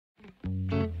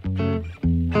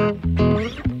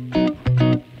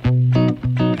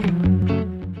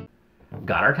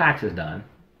our taxes done,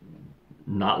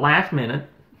 not last minute,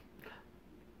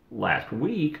 last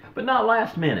week, but not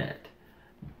last minute.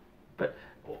 But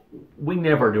we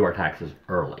never do our taxes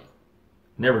early.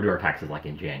 Never do our taxes like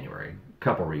in January. A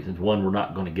couple reasons. One, we're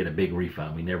not going to get a big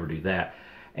refund. We never do that.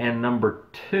 And number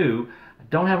two,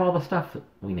 don't have all the stuff that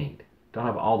we need. Don't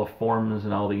have all the forms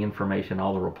and all the information,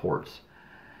 all the reports.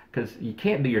 Because you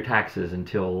can't do your taxes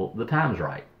until the time's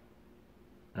right.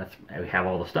 We have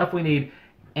all the stuff we need,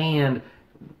 and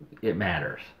it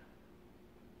matters.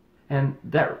 And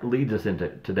that leads us into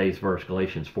today's verse,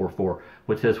 Galatians 4:4,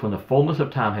 which says, when the fullness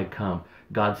of time had come,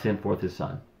 God sent forth his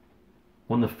Son.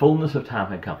 When the fullness of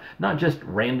time had come. Not just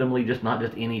randomly, not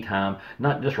just any time,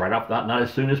 not just right off, not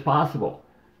as soon as possible.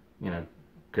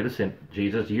 Could have sent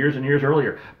Jesus years and years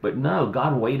earlier. But no,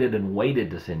 God waited and waited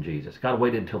to send Jesus. God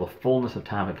waited until the fullness of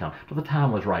time had come, till the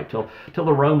time was right, till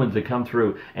the Romans had come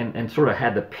through and sort of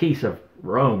had the peace of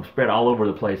Rome spread all over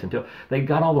the place, until they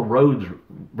got all the roads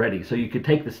ready so you could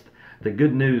take the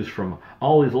good news from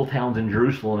all these little towns in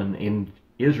Jerusalem and in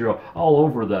Israel all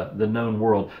over the known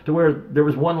world, to where there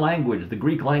was one language, the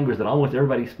Greek language, that almost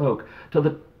everybody spoke, till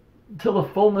the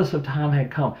fullness of time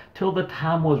had come, till the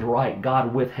time was right.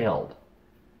 God withheld.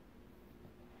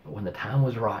 But when the time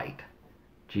was right,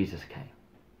 Jesus came.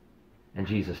 And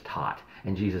Jesus taught.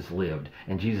 And Jesus lived.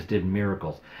 And Jesus did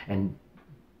miracles. And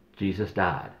Jesus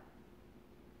died.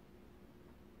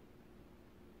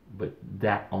 But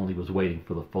that only was waiting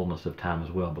for the fullness of time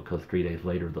as well, because 3 days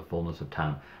later the fullness of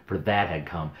time for that had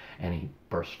come, and he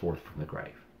burst forth from the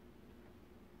grave.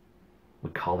 We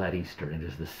call that Easter. It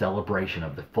is the celebration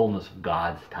of the fullness of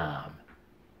God's time.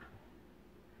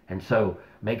 And so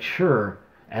make sure,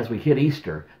 as we hit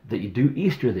Easter, that you do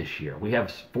Easter this year. We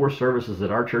have 4 services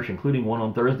at our church, including one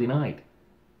on Thursday night.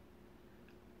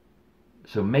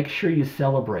 So make sure you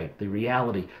celebrate the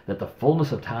reality that the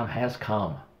fullness of time has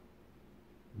come.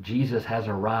 Jesus has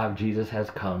arrived. Jesus has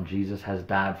come. Jesus has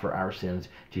died for our sins.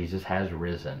 Jesus has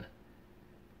risen.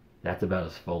 That's about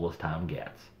as full as time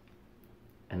gets.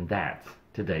 And that's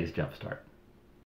today's Jumpstart.